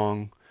running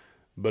long,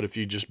 but if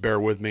you just bear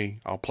with me,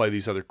 I'll play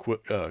these other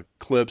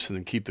clips and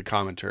then keep the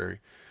commentary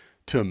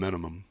to a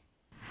minimum.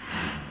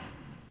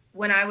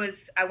 When I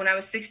was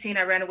 16,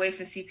 I ran away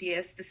from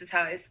CPS. This is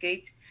how I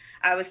escaped.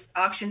 I was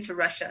auctioned to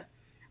Russia.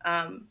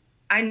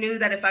 I knew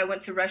that if I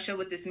went to Russia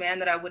with this man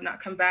that I would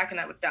not come back and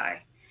I would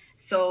die.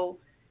 So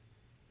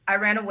I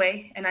ran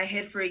away and I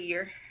hid for a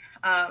year.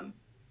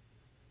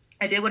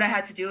 I did what I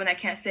had to do, and I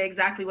can't say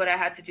exactly what I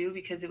had to do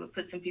because it would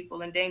put some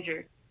people in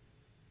danger.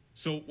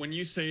 So when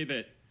you say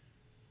that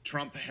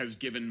Trump has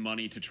given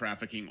money to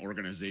trafficking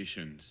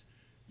organizations,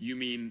 you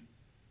mean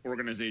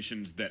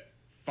organizations that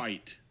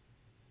fight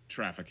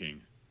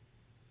trafficking,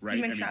 right?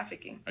 Human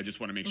trafficking. I just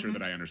want to make sure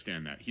that I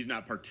understand that. He's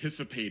not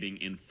participating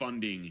in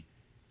funding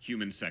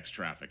human sex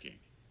trafficking.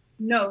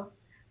 No,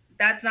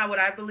 that's not what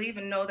I believe,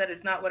 and no, that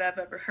is not what I've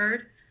ever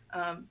heard.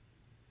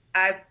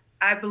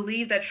 I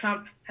believe that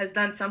Trump has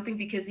done something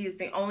because he is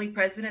the only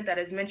president that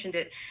has mentioned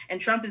it, and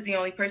Trump is the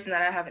only person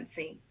that I haven't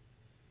seen,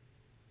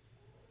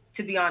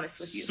 to be honest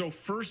with you. So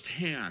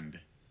firsthand,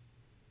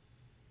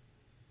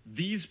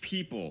 these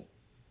people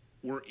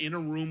were in a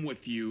room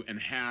with you and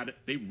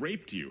they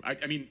raped you.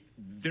 I mean,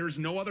 there's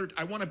no other,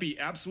 I want to be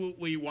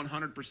absolutely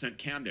 100%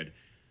 candid.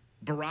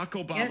 Barack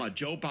Obama, yes.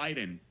 Joe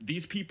Biden,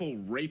 these people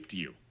raped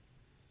you.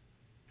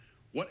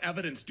 What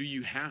evidence do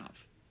you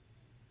have?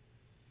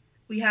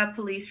 We have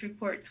police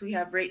reports, we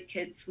have rape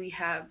kits, we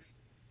have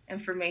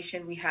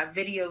information, we have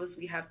videos,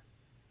 we have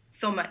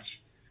so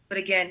much. But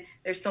again,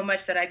 there's so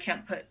much that I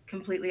can't put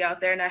completely out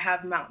there, and I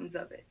have mountains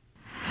of it.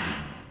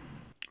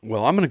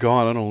 Well, I'm going to go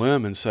out on a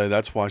limb and say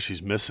that's why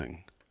she's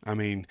missing. I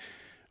mean,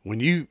 when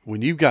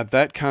you've got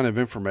that kind of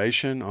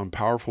information on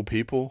powerful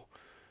people,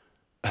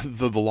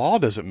 the law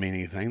doesn't mean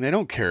anything. They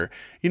don't care.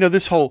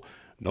 This whole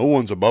no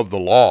one's above the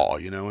law,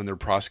 and they're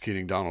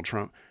prosecuting Donald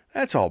Trump.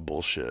 That's all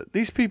bullshit.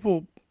 These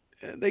people,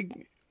 they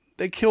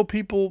kill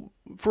people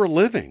for a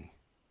living.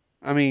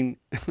 I mean,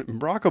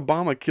 Barack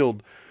Obama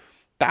killed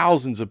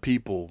thousands of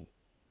people,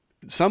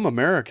 some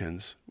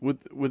Americans,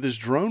 with his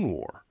drone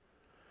war.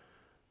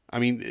 I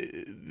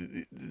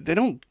mean, they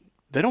don't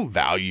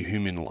value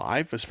human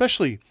life,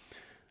 especially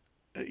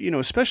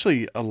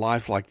a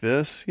life like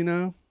this,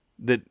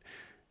 that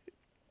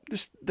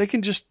they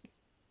can just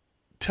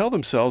tell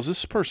themselves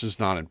this person's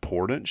not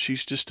important.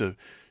 She's just a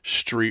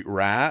street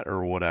rat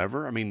or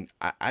whatever. I mean,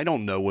 I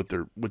don't know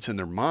what's in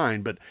their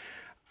mind, but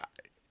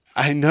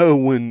I know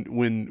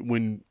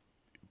when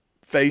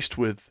faced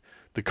with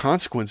the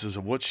consequences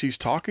of what she's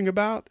talking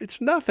about, it's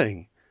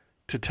nothing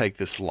to take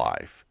this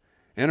life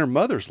and her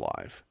mother's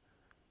life.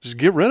 Just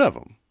get rid of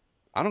them.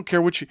 I don't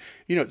care what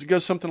it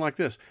goes something like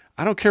this.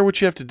 I don't care what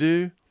you have to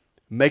do.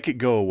 Make it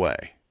go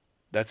away.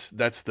 That's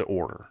the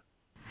order.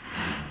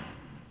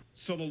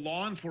 So the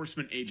law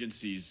enforcement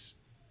agencies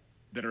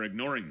that are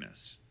ignoring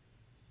this,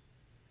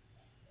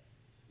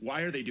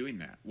 why are they doing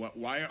that?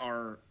 Why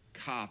are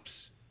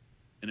cops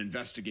and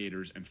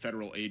investigators and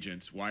federal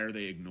agents, why are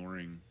they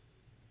ignoring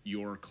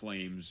your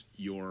claims,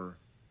 your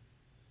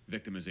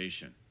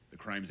victimization, the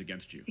crimes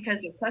against you?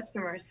 Because they're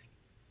customers.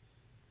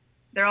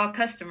 They're all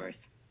customers.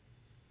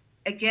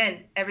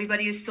 Again,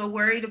 everybody is so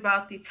worried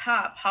about the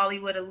top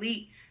Hollywood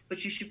elite,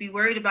 but you should be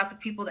worried about the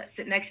people that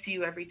sit next to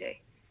you every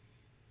day.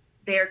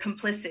 They are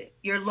complicit.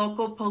 Your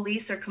local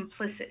police are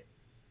complicit.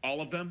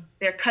 All of them?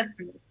 They're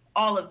customers.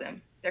 All of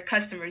them. They're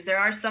customers. There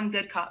are some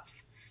good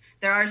cops.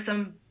 There are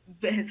some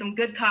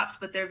good cops,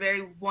 but they're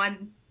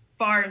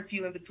far and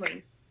few in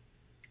between.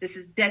 This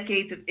is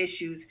decades of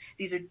issues.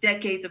 These are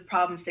decades of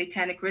problems.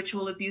 Satanic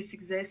ritual abuse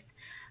exists.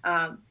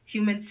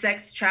 Human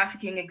sex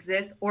trafficking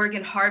exists.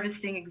 Organ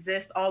harvesting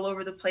exists all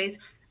over the place.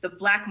 The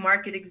black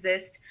market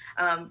exists.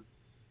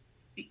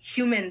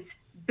 humans,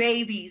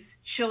 babies,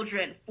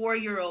 children,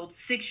 4-year-olds,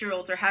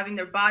 6-year-olds are having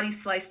their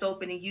bodies sliced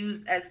open and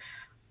used as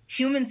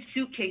human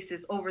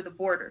suitcases over the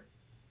border.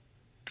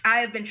 I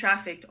have been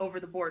trafficked over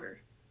the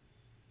border.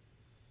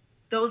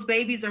 Those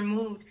babies are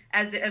moved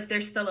as if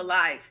they're still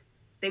alive.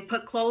 They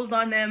put clothes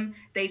on them,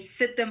 they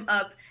sit them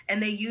up,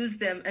 and they use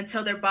them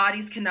until their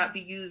bodies cannot be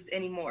used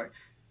anymore.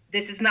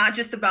 This is not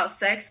just about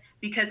sex,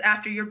 because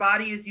after your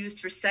body is used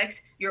for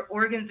sex, your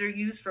organs are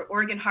used for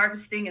organ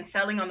harvesting and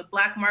selling on the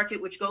black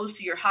market, which goes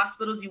to your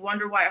hospitals. You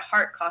wonder why a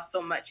heart costs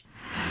so much.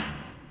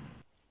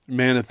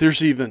 Man, if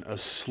there's even a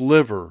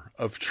sliver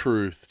of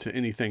truth to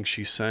anything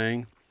she's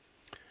saying,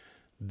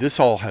 this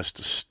all has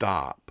to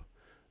stop.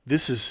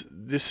 This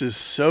is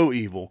so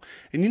evil.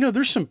 And you know,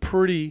 there's some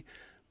pretty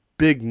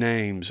big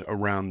names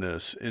around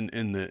this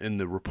in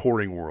the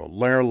reporting world.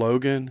 Lara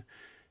Logan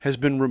has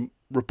been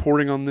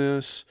reporting on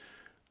this.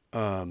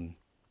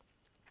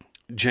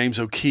 James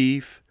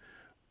O'Keefe,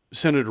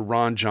 Senator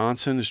Ron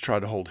Johnson has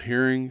tried to hold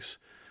hearings.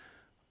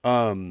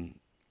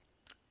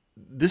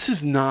 This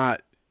is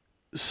not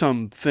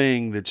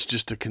something that's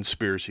just a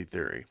conspiracy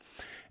theory.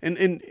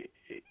 And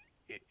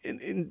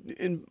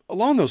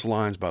along those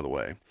lines, by the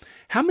way,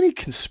 how many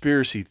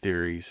conspiracy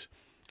theories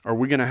are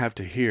we going to have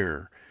to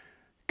hear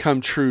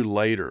come true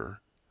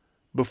later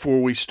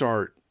before we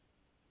start,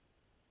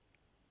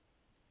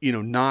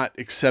 not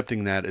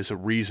accepting that as a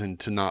reason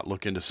to not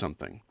look into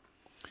something?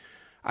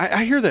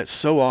 I hear that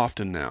so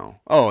often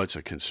now. Oh, it's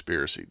a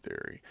conspiracy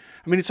theory.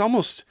 I mean, it's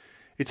almost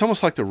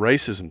like the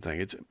racism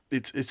thing.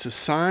 It's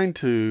assigned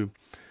to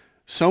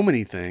so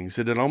many things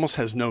that it almost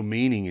has no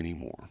meaning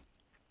anymore.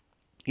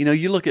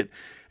 You look at,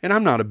 and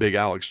I'm not a big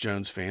Alex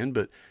Jones fan,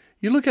 but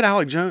you look at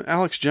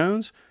Alex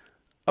Jones,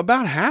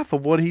 about half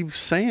of what he was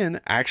saying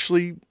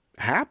actually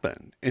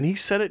happened. And he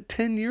said it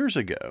 10 years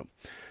ago.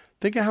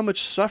 Think of how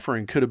much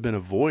suffering could have been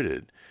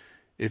avoided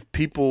if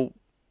people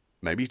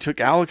maybe took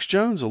Alex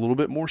Jones a little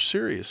bit more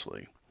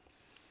seriously.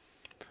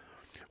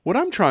 What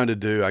I'm trying to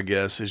do, I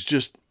guess, is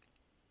just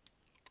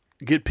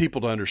get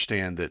people to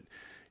understand that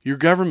your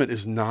government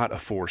is not a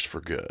force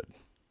for good.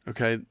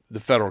 Okay? The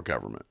federal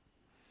government.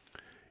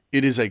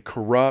 It is a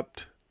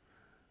corrupt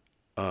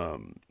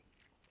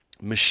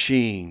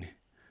machine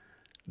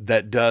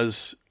that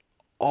does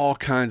all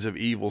kinds of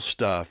evil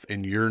stuff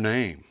in your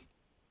name.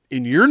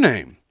 In your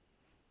name,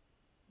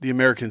 the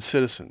American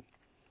citizen.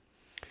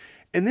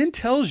 And then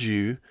tells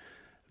you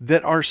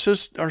that our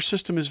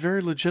system is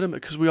very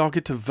legitimate because we all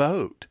get to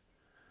vote.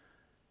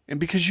 And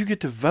because you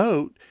get to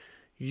vote,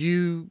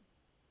 you,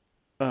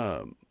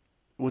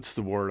 what's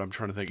the word I'm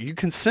trying to think? You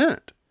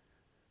consent.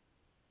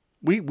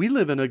 We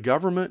live in a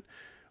government.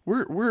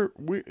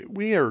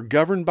 We are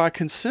governed by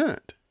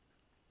consent.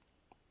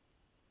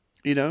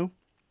 You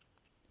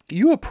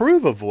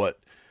approve of what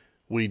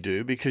we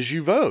do because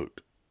you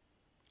vote.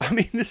 I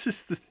mean, this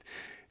is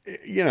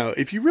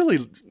if you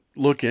really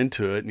look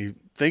into it and you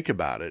think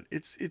about it,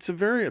 it's a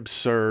very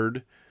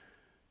absurd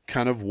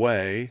kind of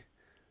way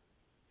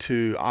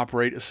to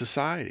operate a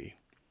society.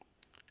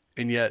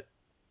 And yet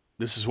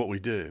this is what we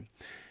do.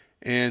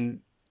 And,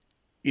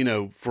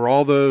 for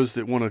all those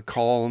that want to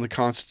call on the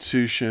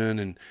Constitution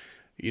and,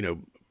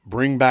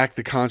 bring back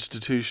the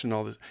Constitution,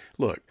 all this,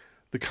 look,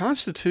 the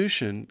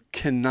Constitution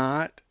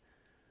cannot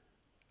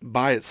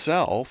by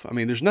itself. I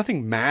mean, there's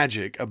nothing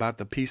magic about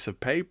the piece of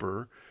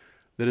paper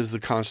that is the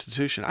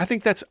Constitution. I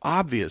think that's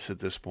obvious at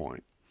this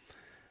point.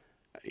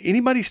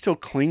 Anybody still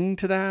clinging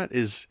to that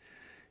is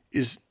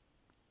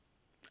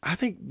I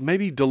think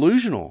maybe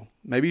delusional.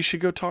 Maybe you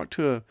should go talk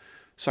to a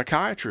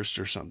psychiatrist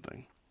or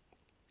something.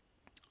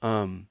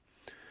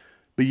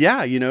 But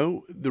yeah,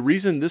 the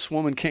reason this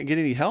woman can't get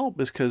any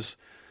help is because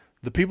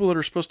the people that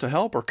are supposed to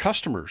help are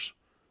customers.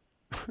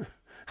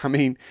 I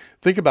mean,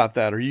 think about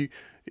that. Are you,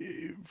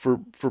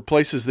 for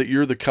places that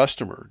you're the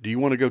customer, do you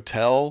want to go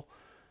tell,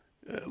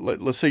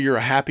 let's say you're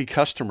a happy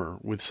customer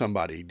with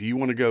somebody. Do you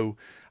want to go,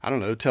 I don't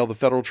know, tell the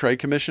Federal Trade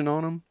Commission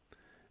on them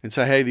and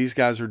say, hey, these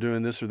guys are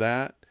doing this or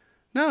that?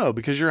 No,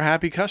 because you're a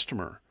happy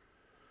customer.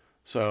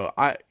 So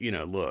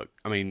look,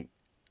 I mean,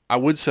 I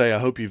would say I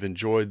hope you've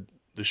enjoyed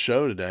the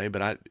show today,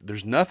 but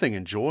there's nothing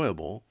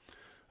enjoyable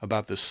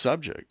about this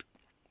subject.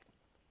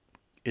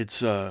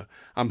 It's,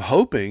 I'm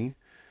hoping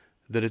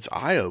that it's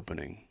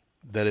eye-opening,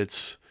 that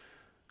it's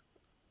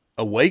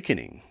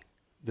awakening,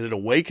 that it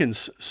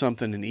awakens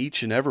something in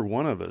each and every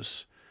one of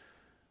us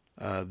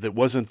that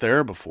wasn't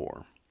there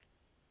before.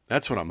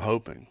 That's what I'm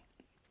hoping.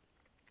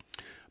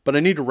 But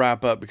I need to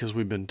wrap up because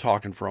we've been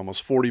talking for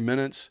almost 40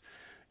 minutes.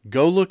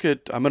 Go look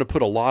at, I'm going to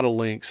put a lot of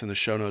links in the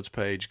show notes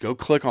page. Go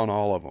click on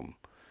all of them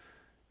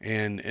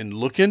and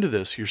look into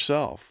this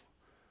yourself.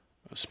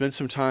 Spend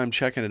some time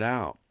checking it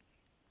out.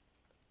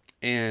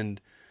 And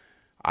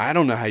I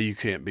don't know how you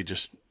can't be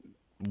just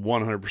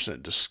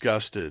 100%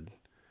 disgusted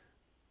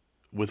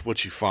with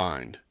what you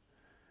find.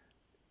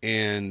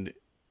 And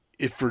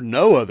if for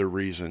no other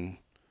reason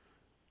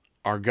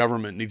our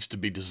government needs to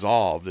be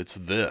dissolved, it's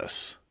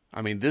this.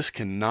 I mean, this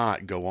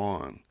cannot go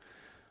on.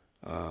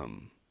 I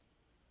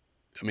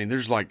mean,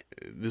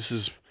 this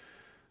is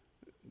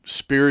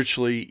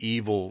spiritually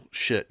evil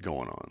shit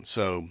going on.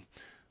 So,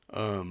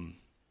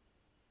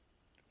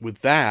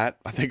 with that,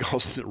 I think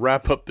I'll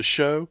wrap up the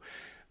show.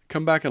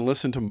 Come back and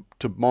listen to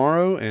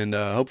tomorrow, and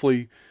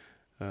hopefully,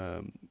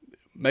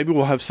 maybe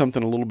we'll have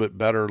something a little bit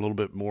better, a little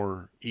bit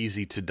more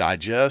easy to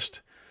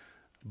digest.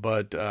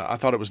 But I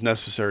thought it was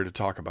necessary to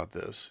talk about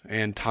this,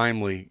 and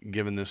timely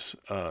given this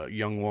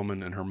young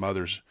woman and her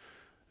mother's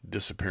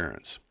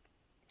disappearance.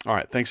 All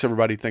right. Thanks,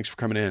 everybody. Thanks for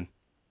coming in.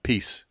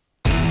 Peace.